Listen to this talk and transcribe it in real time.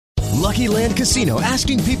Lucky Land Casino,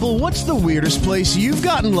 asking people, what's the weirdest place you've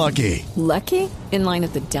gotten lucky? Lucky? In line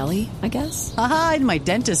at the deli, I guess? Aha, in my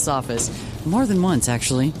dentist's office. More than once,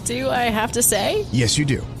 actually. Do I have to say? Yes, you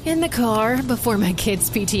do. In the car before my kids'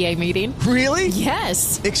 PTA meeting. Really?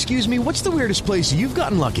 Yes. Excuse me, what's the weirdest place you've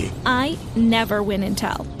gotten lucky? I never win and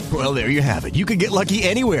tell. Well, there you have it. You can get lucky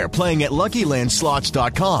anywhere, playing at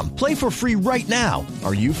LuckyLandSlots.com. Play for free right now.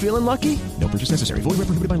 Are you feeling lucky? No purchase necessary. Void where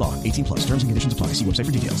prohibited by law. 18 plus. Terms and conditions apply. See website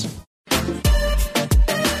for details.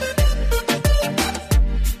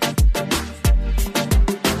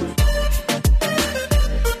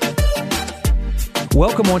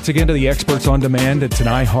 Welcome once again to the Experts on Demand. It's an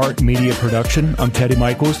iHeart Media production. I'm Teddy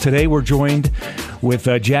Michaels. Today we're joined with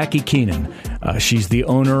Jackie Keenan. She's the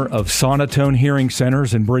owner of Sonotone Hearing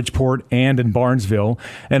Centers in Bridgeport and in Barnesville,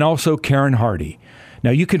 and also Karen Hardy.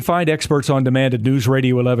 Now, you can find Experts on Demand at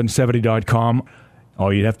newsradio1170.com.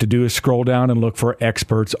 All you'd have to do is scroll down and look for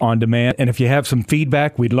Experts on Demand. And if you have some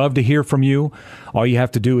feedback, we'd love to hear from you. All you have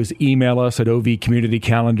to do is email us at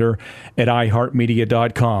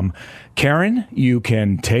ovcommunitycalendar@iheartmedia.com. Karen, you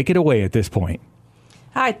can take it away at this point.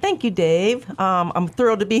 Hi, thank you, Dave. I'm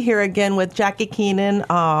thrilled to be here again with Jackie Keenan,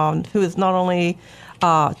 who is not only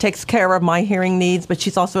takes care of my hearing needs, but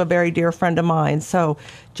she's also a very dear friend of mine. So,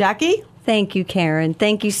 Jackie? Thank you, Karen.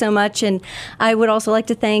 Thank you so much. And I would also like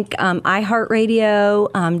to thank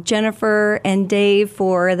iHeartRadio, Jennifer and Dave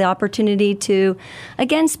for the opportunity to,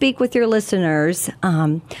 again, speak with your listeners.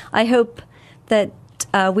 I hope that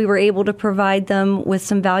we were able to provide them with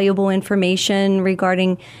some valuable information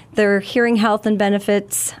regarding their hearing health and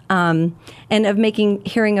benefits, and of making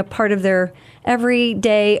hearing a part of their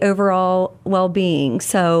everyday overall well-being.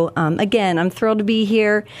 So, again, I'm thrilled to be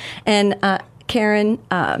here. And Karen,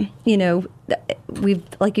 we've,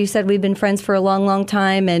 like you said, we've been friends for a long, long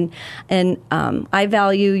time, and I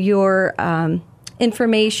value your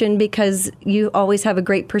information because you always have a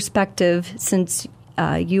great perspective since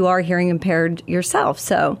you are hearing impaired yourself.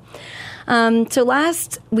 So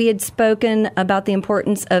last we had spoken about the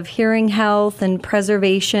importance of hearing health and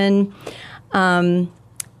preservation, and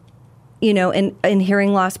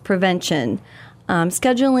hearing loss prevention.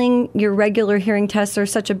 Scheduling your regular hearing tests are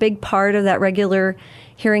such a big part of that regular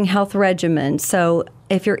hearing health regimen. So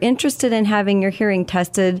if you're interested in having your hearing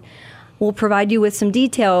tested, we'll provide you with some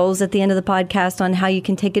details at the end of the podcast on how you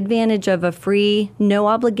can take advantage of a free,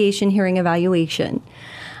 no-obligation hearing evaluation.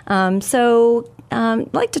 I'd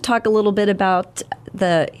like to talk a little bit about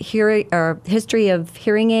the history of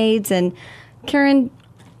hearing aids. And Karen,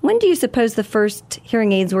 when do you suppose the first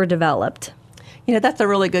hearing aids were developed? That's a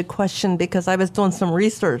really good question because I was doing some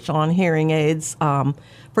research on hearing aids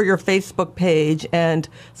for your Facebook page, and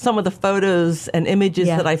some of the photos and images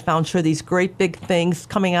that I found show these great big things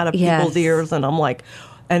coming out of people's ears, and I'm like,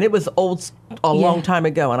 and it was a long time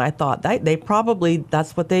ago, and I thought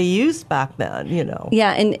that's what they used back then,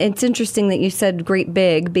 Yeah, and it's interesting that you said great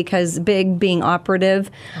big, because big being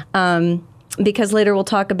operative. Because later we'll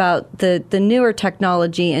talk about the newer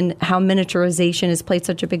technology and how miniaturization has played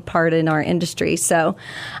such a big part in our industry. So,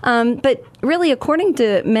 but really, according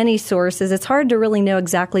to many sources, it's hard to really know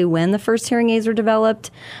exactly when the first hearing aids were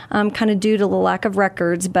developed, kind of due to the lack of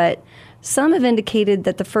records. But some have indicated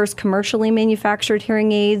that the first commercially manufactured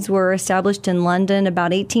hearing aids were established in London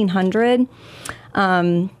about 1800.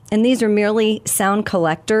 And these are merely sound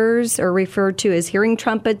collectors, or referred to as hearing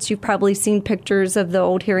trumpets. You've probably seen pictures of the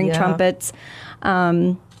old hearing trumpets.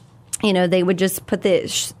 They would just put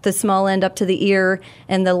the small end up to the ear,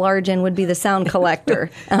 and the large end would be the sound collector.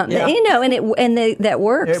 That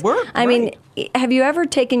works. It works. I mean, have you ever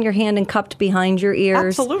taken your hand and cupped behind your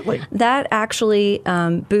ears? Absolutely. That actually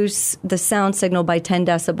boosts the sound signal by 10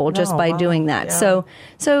 decibel just by doing that. Yeah.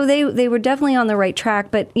 So they were definitely on the right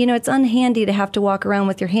track, but it's unhandy to have to walk around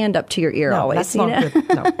with your hand up to your ear always. That's not good.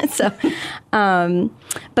 No.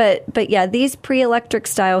 But yeah, these pre-electric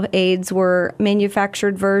style aids were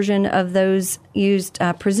manufactured version of those used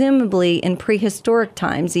presumably in prehistoric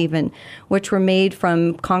times even, which were made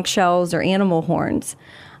from conch shells or animal horns.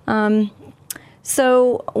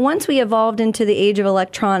 So once we evolved into the age of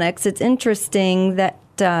electronics, it's interesting that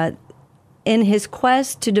in his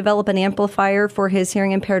quest to develop an amplifier for his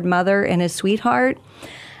hearing-impaired mother and his sweetheart,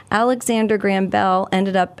 Alexander Graham Bell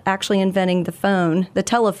ended up actually inventing the first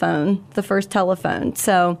telephone.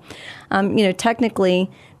 So, technically,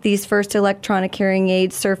 these first electronic hearing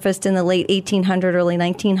aids surfaced in the late 1800s, early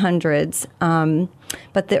 1900s.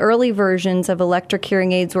 But the early versions of electric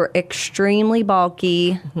hearing aids were extremely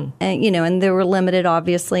bulky, and they were limited,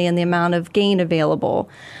 obviously, in the amount of gain available.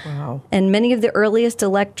 Wow. And many of the earliest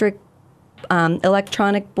electronic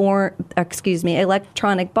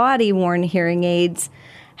body-worn hearing aids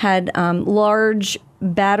had large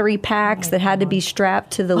battery packs that had to be strapped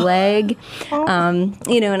to the leg.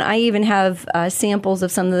 And I even have samples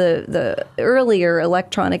of some of the earlier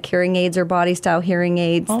electronic hearing aids or body style hearing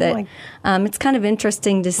aids it's kind of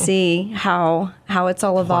interesting to see how it's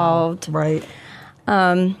all evolved. Right.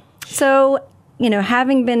 So,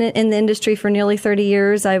 having been in the industry for nearly 30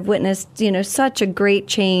 years, I've witnessed, such a great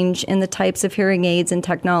change in the types of hearing aids and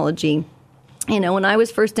technology. When I was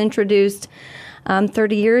first introduced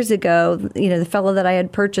 30 years ago, the fellow that I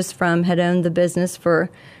had purchased from had owned the business for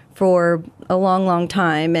a long, long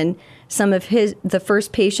time. And some of the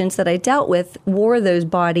first patients that I dealt with wore those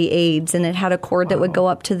body aids, and it had a cord that would go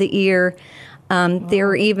up to the ear. There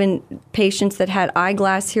were even patients that had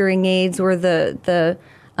eyeglass hearing aids where the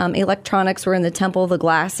electronics were in the temple of the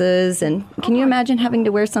glasses. And can you imagine having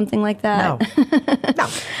to wear something like that?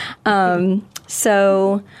 No.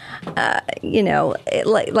 So,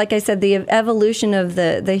 like I said, the evolution of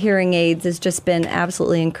the hearing aids has just been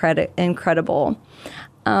absolutely incredible.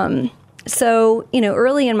 So,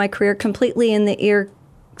 early in my career, completely in the ear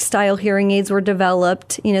style hearing aids were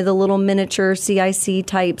developed, the little miniature CIC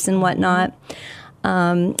types and whatnot.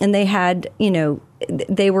 And they had,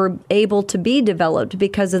 they were able to be developed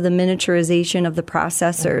because of the miniaturization of the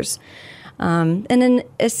processors. And then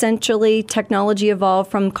essentially technology evolved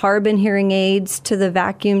from carbon hearing aids to the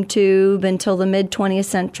vacuum tube until the mid-20th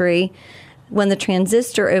century when the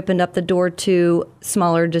transistor opened up the door to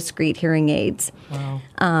smaller discrete hearing aids.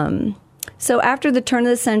 Wow. So after the turn of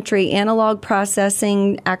the century, analog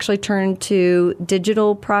processing actually turned to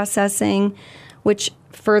digital processing, which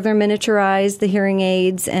further miniaturized the hearing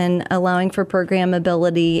aids and allowing for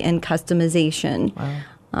programmability and customization.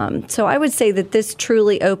 Wow. So I would say that this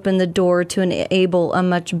truly opened the door to enable a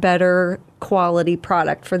much better quality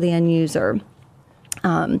product for the end user.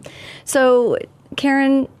 So,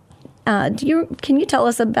 Karen, can you tell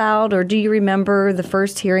us about, or do you remember the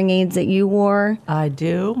first hearing aids that you wore? I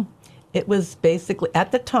do. It was basically,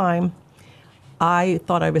 at the time, I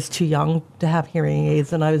thought I was too young to have hearing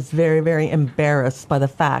aids, and I was very, very embarrassed by the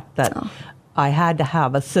fact that I had to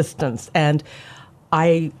have assistance. And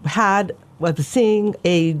I was seeing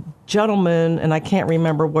a gentleman, and I can't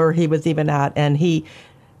remember where he was even at, and he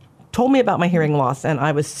told me about my hearing loss, and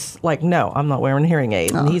I was like, no, I'm not wearing hearing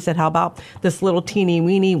aids. And he said, how about this little teeny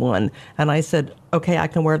weeny one? And I said, okay, I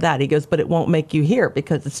can wear that. He goes, but it won't make you hear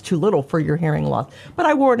because it's too little for your hearing loss. But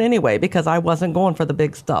I wore it anyway because I wasn't going for the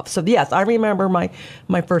big stuff. So yes, I remember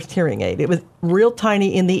my first hearing aid. It was real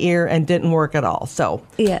tiny in the ear and didn't work at all. So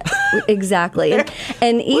yeah, exactly.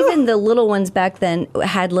 And even the little ones back then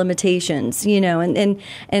had limitations,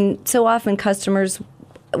 and so often customers,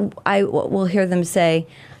 I will hear them say,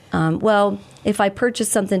 well, if I purchase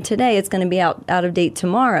something today, it's going to be out of date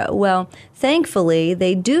tomorrow. Well, thankfully,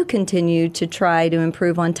 they do continue to try to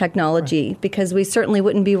improve on technology because we certainly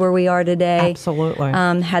wouldn't be where we are today. Absolutely.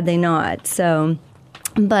 Had they not. So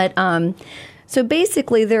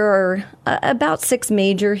basically, there are about 6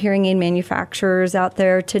 major hearing aid manufacturers out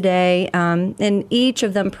there today, and each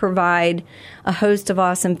of them provide a host of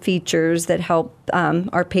awesome features that help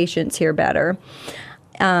our patients hear better.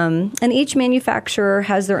 And each manufacturer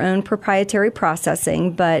has their own proprietary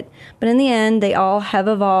processing, but in the end, they all have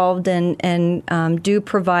evolved and do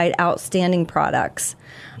provide outstanding products.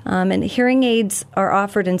 And hearing aids are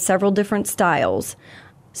offered in several different styles.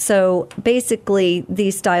 So basically,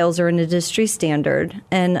 these styles are an industry standard,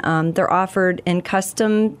 and they're offered in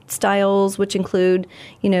custom styles, which include,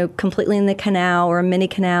 completely in the canal or a mini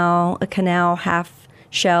canal, a canal half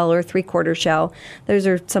shell or 3/4 shell. Those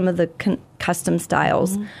are some of the custom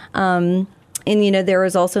styles. Mm-hmm. And there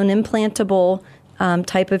is also an implantable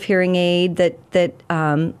type of hearing aid that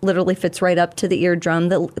literally fits right up to the eardrum,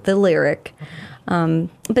 the lyric.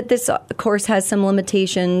 But this, of course, has some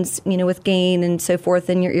limitations, with gain and so forth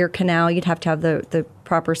in your ear canal. You'd have to have the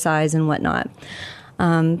proper size and whatnot.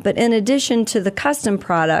 But in addition to the custom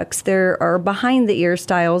products, there are behind-the-ear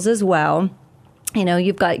styles as well.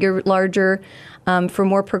 You've got your larger, for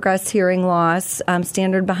more progressed hearing loss,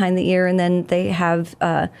 standard behind the ear, and then they have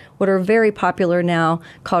what are very popular now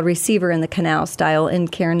called receiver in the canal style.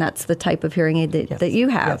 And Karen, that's the type of hearing aid that you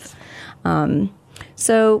have.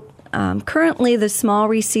 Yes. Currently, the small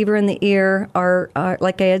receiver in the ear are,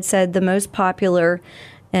 like I had said, the most popular.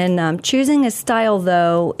 And choosing a style,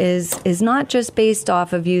 though, is not just based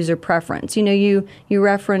off of user preference. You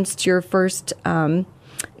referenced your first.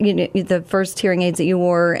 The first hearing aids that you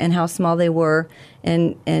wore and how small they were,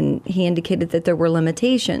 and he indicated that there were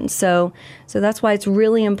limitations. So that's why it's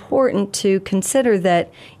really important to consider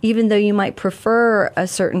that even though you might prefer a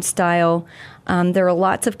certain style, There are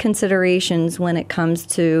lots of considerations when it comes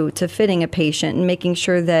to fitting a patient and making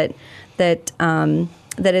sure that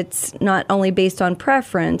it's not only based on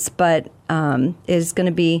preference, but is going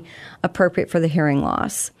to be appropriate for the hearing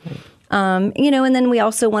loss. And then we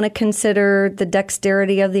also want to consider the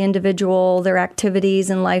dexterity of the individual, their activities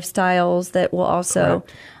and lifestyles that will also,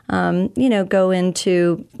 go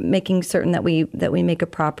into making certain that we make a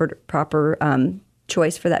proper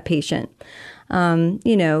choice for that patient.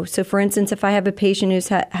 So for instance, if I have a patient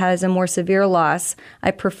who has a more severe loss,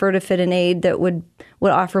 I prefer to fit an aid that would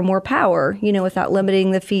offer more power, without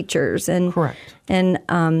limiting the features. And correct. And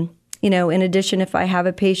in addition, if I have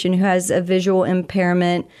a patient who has a visual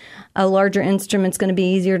impairment, a larger instrument's going to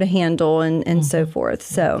be easier to handle and so forth.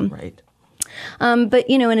 So, right. But,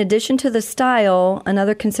 in addition to the style,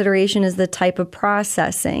 another consideration is the type of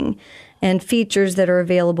processing and features that are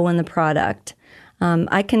available in the product.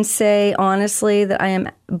 I can say honestly that I am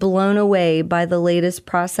blown away by the latest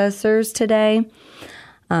processors today.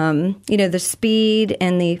 The speed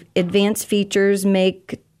and the advanced features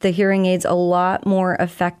make the hearing aids a lot more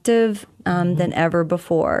effective than ever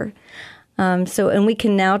before. And we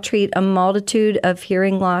can now treat a multitude of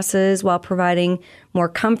hearing losses while providing more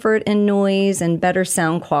comfort and noise and better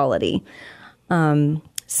sound quality.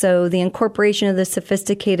 So the incorporation of the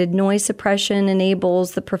sophisticated noise suppression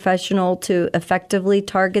enables the professional to effectively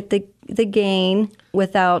target the gain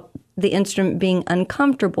without the instrument being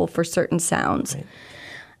uncomfortable for certain sounds. Right.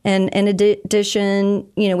 And in addition,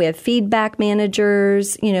 we have feedback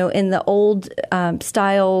managers. In the old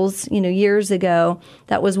styles, years ago,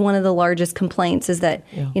 that was one of the largest complaints is that,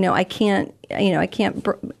 I can't,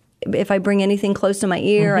 if I bring anything close to my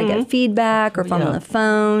ear, I get feedback, or if I'm on the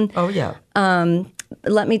phone. Oh, yeah.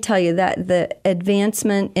 Let me tell you that the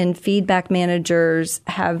advancement in feedback managers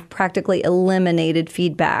have practically eliminated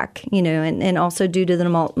feedback, and also due to the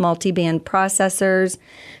multi-band processors,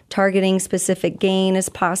 targeting specific gain as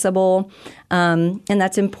possible. And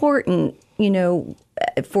that's important,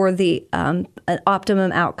 for the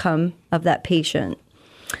optimum outcome of that patient.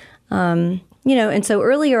 And so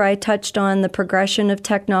earlier I touched on the progression of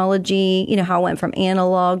technology, how it went from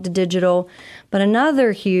analog to digital. But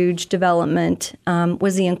another huge development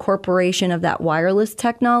was the incorporation of that wireless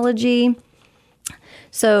technology.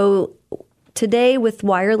 So today with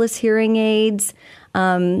wireless hearing aids,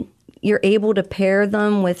 you're able to pair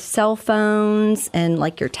them with cell phones and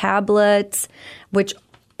like your tablets, which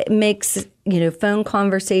makes, phone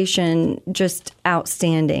conversation just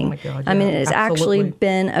outstanding. Oh my God, yeah, it has actually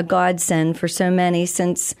been a godsend for so many,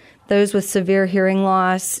 since those with severe hearing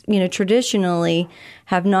loss, traditionally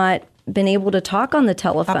have not been able to talk on the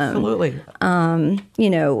telephone. Absolutely.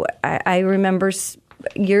 I remember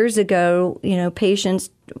years ago, patients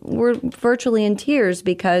were virtually in tears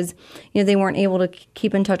because, they weren't able to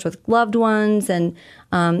keep in touch with loved ones, and,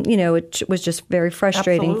 it was just very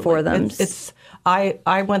frustrating for them.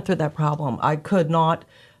 I went through that problem. I could not,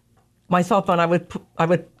 my cell phone, I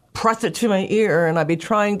would press it to my ear and I'd be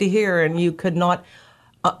trying to hear, and you could not,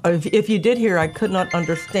 if you did hear, I could not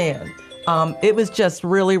understand. It was just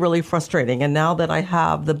really, really frustrating. And now that I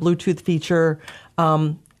have the Bluetooth feature,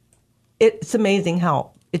 it's amazing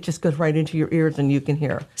how it just goes right into your ears and you can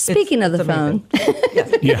hear. Speaking of the phone. Yes,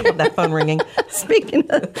 speaking of that phone ringing. Speaking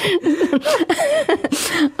of...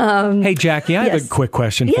 hey, Jackie, I have a quick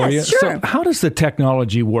question for you. Sure. So how does the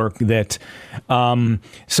technology work that,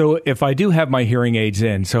 so if I do have my hearing aids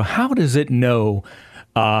in, so how does it know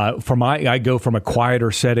I go from a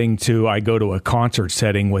quieter setting to I go to a concert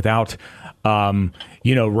setting without,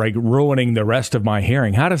 ruining the rest of my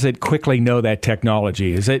hearing? How does it quickly know that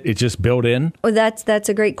technology? Is it just built in? Well, that's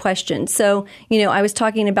a great question. So, I was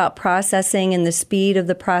talking about processing and the speed of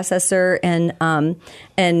the processor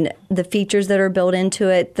and the features that are built into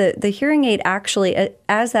it. The hearing aid actually,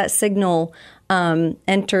 as that signal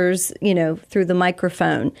enters, through the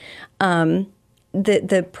microphone,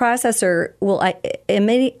 the processor will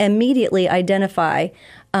immediately identify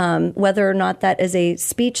whether or not that is a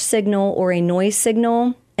speech signal or a noise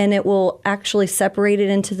signal, and it will actually separate it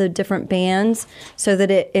into the different bands so that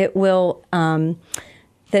it will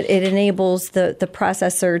that it enables the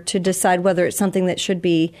processor to decide whether it's something that should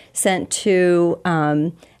be sent to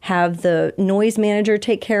have the noise manager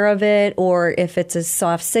take care of it, or if it's a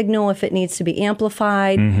soft signal, if it needs to be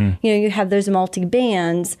amplified. Mm-hmm. You have those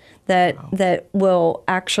multi-bands that will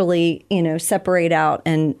actually, separate out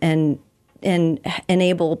and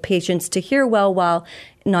enable patients to hear well while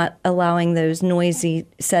not allowing those noisy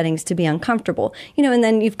settings to be uncomfortable. And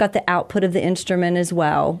then you've got the output of the instrument as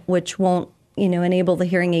well, which won't enable the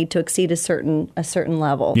hearing aid to exceed a certain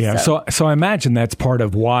level. Yeah. So I imagine that's part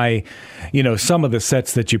of why, some of the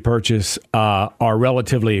sets that you purchase are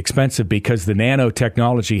relatively expensive, because the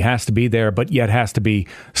nanotechnology has to be there, but yet has to be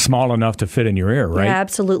small enough to fit in your ear, right? You're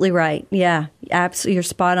absolutely right. Yeah, absolutely. You're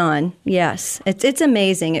spot on. Yes. It's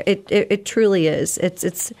amazing. It truly is.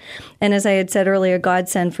 It's, and as I had said earlier,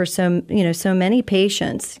 godsend for so many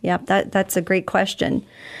patients. Yeah, that's a great question.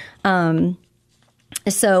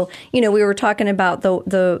 So, we were talking about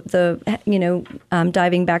the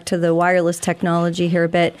diving back to the wireless technology here a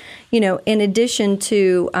bit. In addition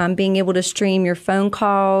to being able to stream your phone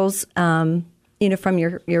calls, from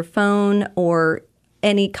your phone, or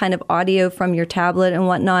any kind of audio from your tablet and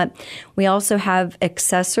whatnot, we also have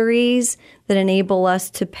accessories that enable us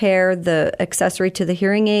to pair the accessory to the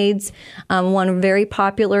hearing aids. One very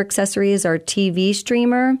popular accessory is our TV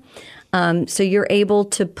streamer. So you're able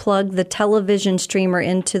to plug the television streamer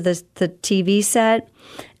into the TV set,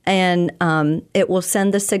 and it will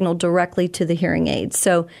send the signal directly to the hearing aids.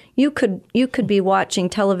 So you could be watching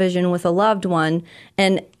television with a loved one,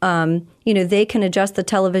 and they can adjust the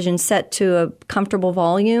television set to a comfortable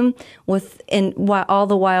volume all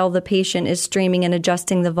the while the patient is streaming and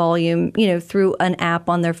adjusting the volume, through an app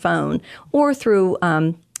on their phone, or through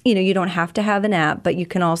you don't have to have an app, but you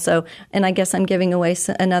can also, and I guess I'm giving away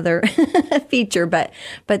another feature, but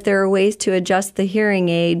there are ways to adjust the hearing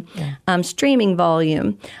aid streaming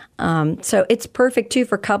volume. So it's perfect too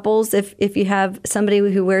for couples. If you have somebody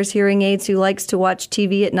who wears hearing aids who likes to watch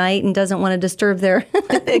TV at night and doesn't want to disturb their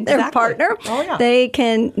their partner,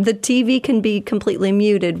 the TV can be completely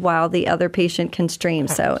muted while the other patient can stream.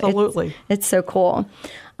 So absolutely, it's so cool.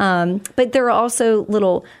 But there are also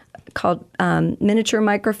little called miniature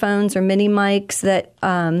microphones or mini mics that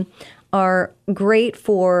are great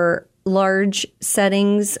for large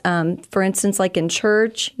settings. For instance, like in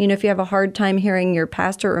church, if you have a hard time hearing your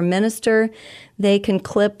pastor or minister, they can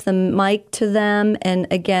clip the mic to them, and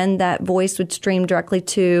again, that voice would stream directly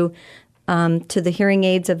to the hearing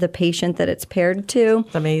aids of the patient that it's paired to.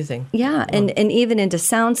 It's amazing. Yeah, and even into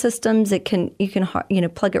sound systems, you can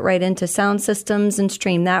plug it right into sound systems and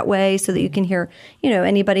stream that way, so that you can hear,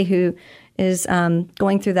 anybody who is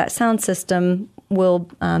going through that sound system will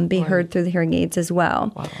be heard through the hearing aids as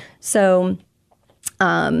well. Wow. So,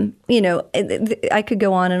 I could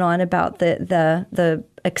go on and on about the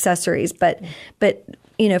accessories, but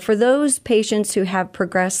for those patients who have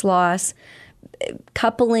progressed loss,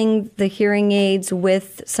 coupling the hearing aids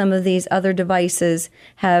with some of these other devices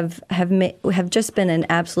have just been an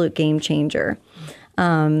absolute game changer.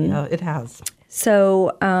 It has.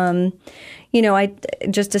 So, I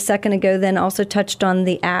just a second ago then also touched on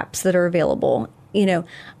the apps that are available.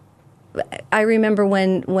 I remember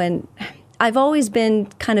when I've always been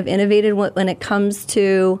kind of innovative when it comes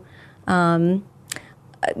to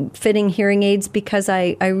fitting hearing aids, because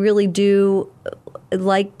I really do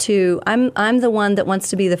like to. I'm the one that wants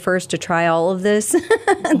to be the first to try all of this,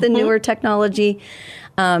 the newer technology.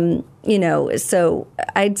 So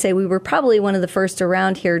I'd say we were probably one of the first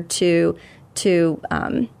around here to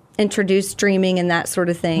introduce streaming and that sort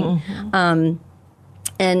of thing.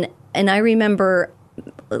 And I remember,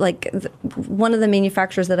 one of the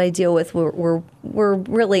manufacturers that I deal with were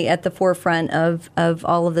really at the forefront of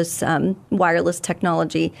all of this wireless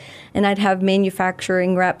technology. And I'd have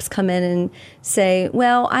manufacturing reps come in and say,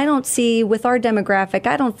 well, I don't see, with our demographic,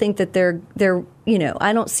 I don't think that they're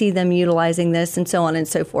I don't see them utilizing this, and so on and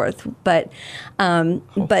so forth. But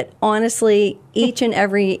honestly, each and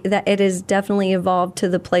every, that it has definitely evolved to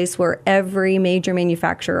the place where every major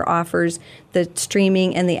manufacturer offers the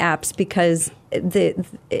streaming and the apps, because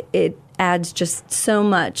it adds just so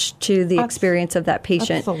much to the experience of that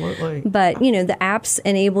patient. Absolutely. But, the apps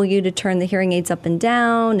enable you to turn the hearing aids up and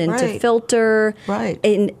down and to filter. Right.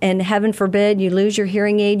 And heaven forbid you lose your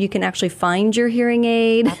hearing aid, you can actually find your hearing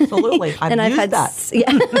aid. Absolutely. I've used that.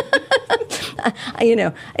 Yeah.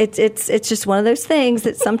 It's just one of those things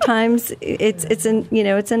that sometimes it's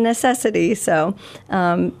a necessity. So,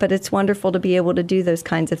 but it's wonderful to be able to do those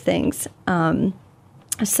kinds of things.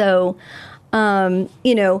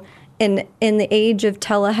 In the age of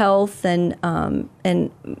telehealth and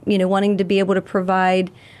wanting to be able to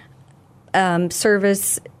provide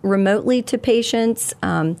service remotely to patients,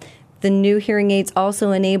 the new hearing aids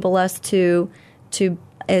also enable us to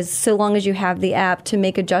so long as you have the app, to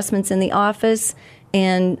make adjustments in the office,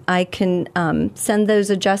 and I can send those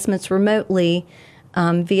adjustments remotely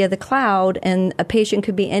via the cloud, and a patient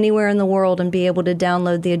could be anywhere in the world and be able to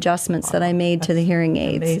download the adjustments that I made to the hearing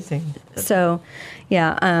aids. Amazing. So,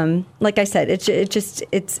 yeah, like I said,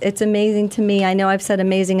 it's amazing to me. I know I've said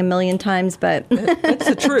amazing a million times, but it's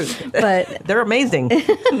the truth. But they're amazing.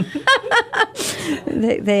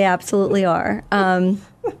 they absolutely are.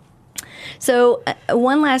 So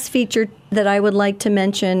one last feature that I would like to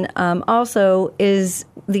mention also is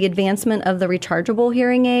the advancement of the rechargeable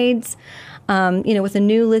hearing aids. With the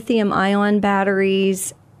new lithium-ion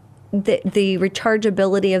batteries, the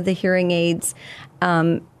rechargeability of the hearing aids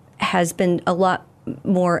has been a lot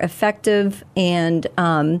more effective and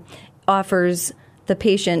offers the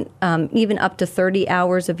patient even up to 30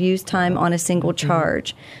 hours of use time on a single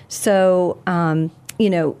charge. So,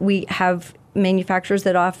 we have manufacturers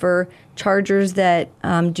that offer chargers that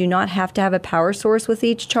do not have to have a power source with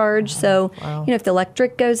each charge. So, if the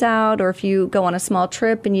electric goes out or if you go on a small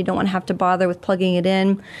trip and you don't want to have to bother with plugging it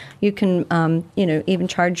in, you can, even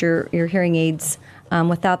charge your hearing aids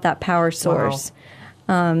without that power source.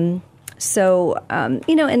 Wow. And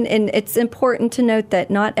it's important to note that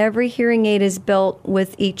not every hearing aid is built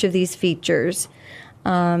with each of these features.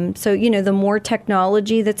 The more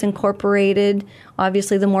technology that's incorporated,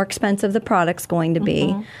 obviously the more expensive the product's going to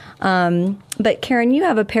be. But Karen, you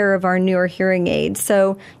have a pair of our newer hearing aids.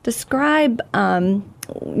 So describe,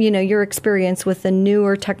 your experience with the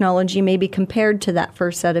newer technology maybe compared to that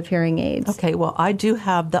first set of hearing aids. Okay, well, I do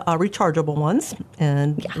have the rechargeable ones,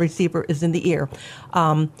 and the receiver is in the ear.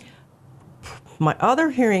 My other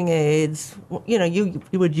hearing aids, you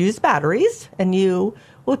would use batteries, and you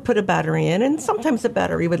would put a battery in, and sometimes the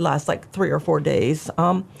battery would last like 3 or 4 days.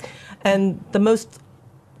 And the most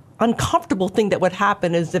uncomfortable thing that would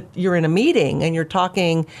happen is if you're in a meeting and you're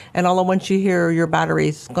talking, and all at once you hear your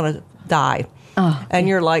battery's going to die. And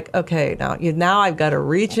you're like, okay, now I've got to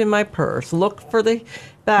reach in my purse, look for the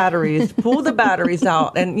batteries, pull the batteries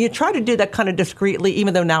out, and you try to do that kind of discreetly,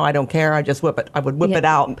 even though now I don't care. I just I would whip it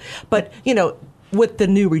out. But, with the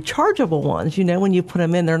new rechargeable ones, when you put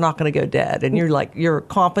them in, they're not going to go dead. And you're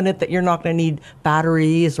confident that you're not going to need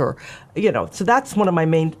batteries or, so that's one of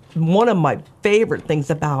my favorite things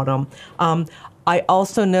about them. I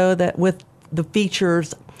also know that with the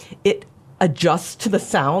features, it adjusts to the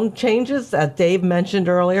sound changes. As Dave mentioned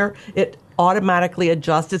earlier, it automatically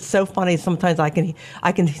adjusts. It's so funny. Sometimes I can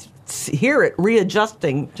hear it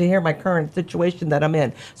readjusting to hear my current situation that I'm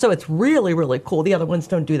in. So it's really, really cool. The other ones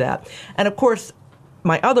don't do that. And of course,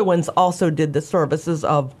 my other ones also did the services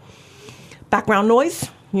of background noise.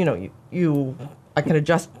 I can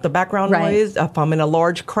adjust the background noise. If I'm in a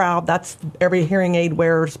large crowd, that's every hearing aid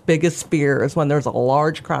wearer's biggest fear is when there's a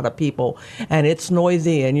large crowd of people and it's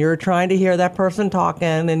noisy and you're trying to hear that person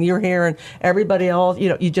talking and you're hearing everybody else.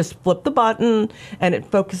 You just flip the button and it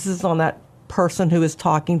focuses on that person who is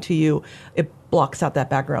talking to you. It blocks out that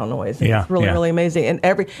background noise. It's really, really amazing. And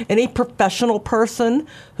any professional person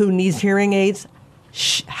who needs hearing aids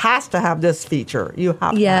has to have this feature. You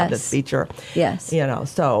have to have this feature. Yes.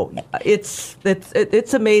 So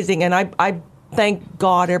it's amazing. And I thank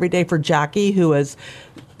God every day for Jackie, who has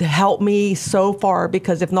helped me so far,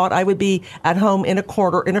 because if not, I would be at home in a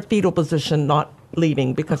corner in a fetal position, not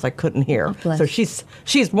leaving because I couldn't hear. So she's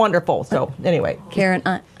wonderful. So anyway, Karen,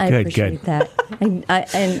 I appreciate that.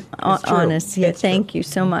 Honest, thank you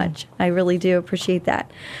so much. I really do appreciate that.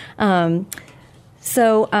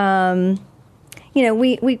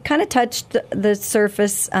 We kind of touched the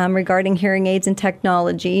surface regarding hearing aids and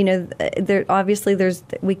technology.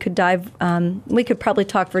 We could dive. We could probably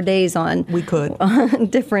talk for days on. We could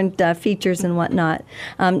different features and whatnot.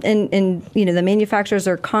 And the manufacturers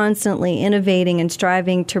are constantly innovating and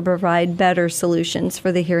striving to provide better solutions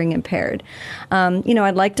for the hearing impaired.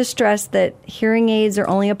 I'd like to stress that hearing aids are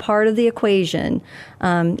only a part of the equation.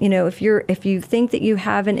 If you think that you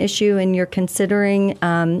have an issue and you're considering,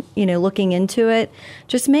 looking into it,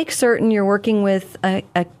 just make certain you're working with a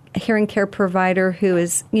hearing care provider who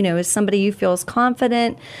is somebody you feel is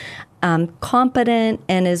confident, competent,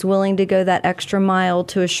 and is willing to go that extra mile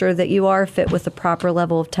to assure that you are fit with the proper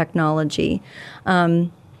level of technology.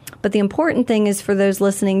 But the important thing is for those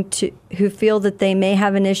listening who feel that they may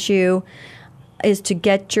have an issue is to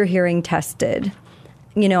get your hearing tested.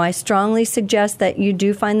 I strongly suggest that you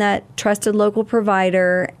do find that trusted local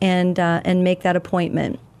provider and make that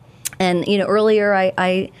appointment. And earlier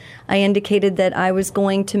I indicated that I was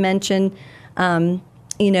going to mention, I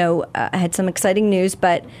had some exciting news,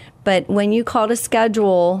 but when you call to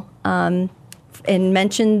schedule and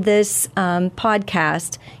mention this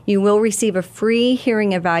podcast, you will receive a free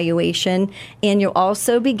hearing evaluation, and you'll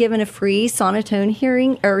also be given a free Sonotone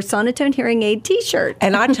hearing aid T-shirt.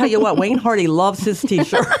 And I tell you what, Wayne Hardy loves his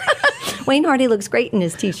T-shirt. Wayne Hardy looks great in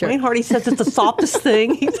his T-shirt. Wayne Hardy says it's the softest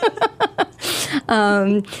thing.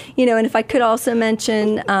 And if I could also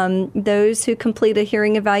mention, those who complete a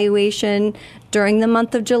hearing evaluation during the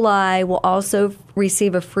month of July will also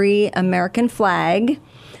receive a free American flag.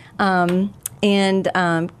 I'd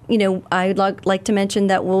like to mention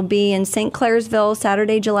that we'll be in St. Clairsville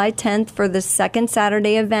Saturday, July 10th for the second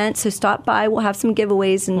Saturday event. So stop by. We'll have some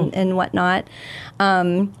giveaways and whatnot.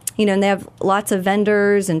 And they have lots of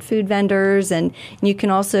vendors and food vendors, and you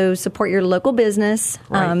can also support your local business.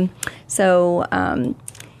 Right.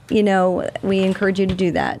 We encourage you to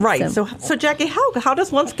do that. Right. So Jackie, how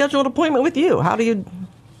does one schedule an appointment with you? How do you...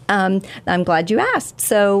 I'm glad you asked.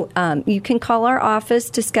 So you can call our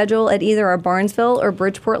office to schedule at either our Barnesville or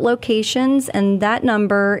Bridgeport locations, and that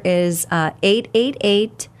number is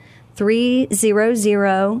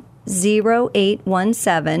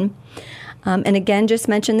 888-300-0817. And again, just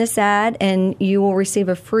mention this ad, and you will receive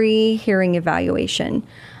a free hearing evaluation.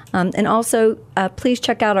 And also, please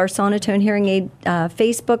check out our Sonotone Hearing Aid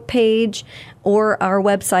Facebook page or our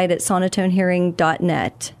website at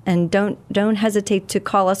sonotonehearing.net. And don't hesitate to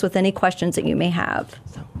call us with any questions that you may have.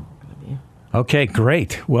 Okay,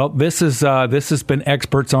 great. Well, this has been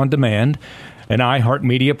Experts on Demand, an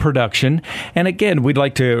iHeartMedia production. And again, we'd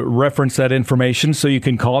like to reference that information so you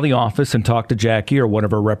can call the office and talk to Jackie or one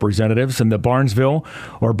of her representatives in the Barnesville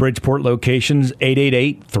or Bridgeport locations,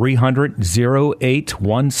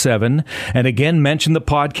 888-300-0817. And again, mention the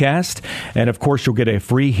podcast. And of course, you'll get a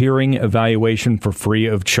free hearing evaluation for free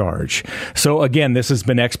of charge. So again, this has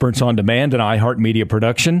been Experts on Demand, an iHeartMedia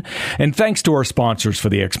production. And thanks to our sponsors for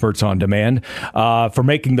the Experts on Demand for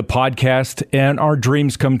making the podcast and our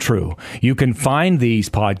dreams come true. You can find these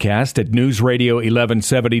podcasts at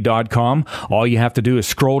newsradio1170.com. All you have to do is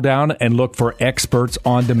scroll down and look for Experts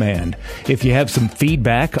on Demand. If you have some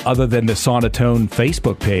feedback other than the Sonotone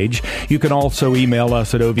Facebook page, you can also email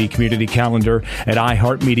us at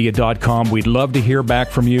ovcommunitycalendar@iheartmedia.com. We'd love to hear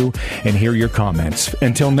back from you and hear your comments.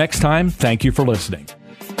 Until next time, thank you for listening.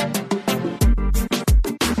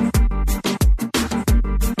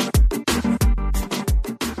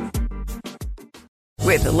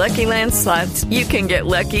 With the Lucky Land Slots, you can get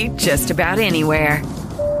lucky just about anywhere.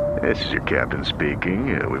 This is your captain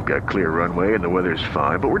speaking. We've got clear runway and the weather's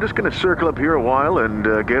fine, but we're just going to circle up here a while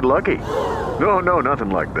and get lucky. No, nothing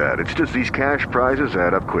like that. It's just these cash prizes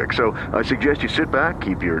add up quick. So I suggest you sit back,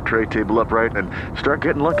 keep your tray table upright, and start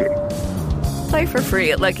getting lucky. Play for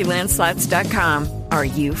free at LuckyLandSlots.com. Are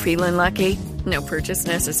you feeling lucky? No purchase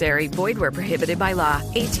necessary. Void where prohibited by law.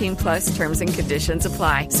 18+ terms and conditions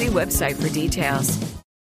apply. See website for details.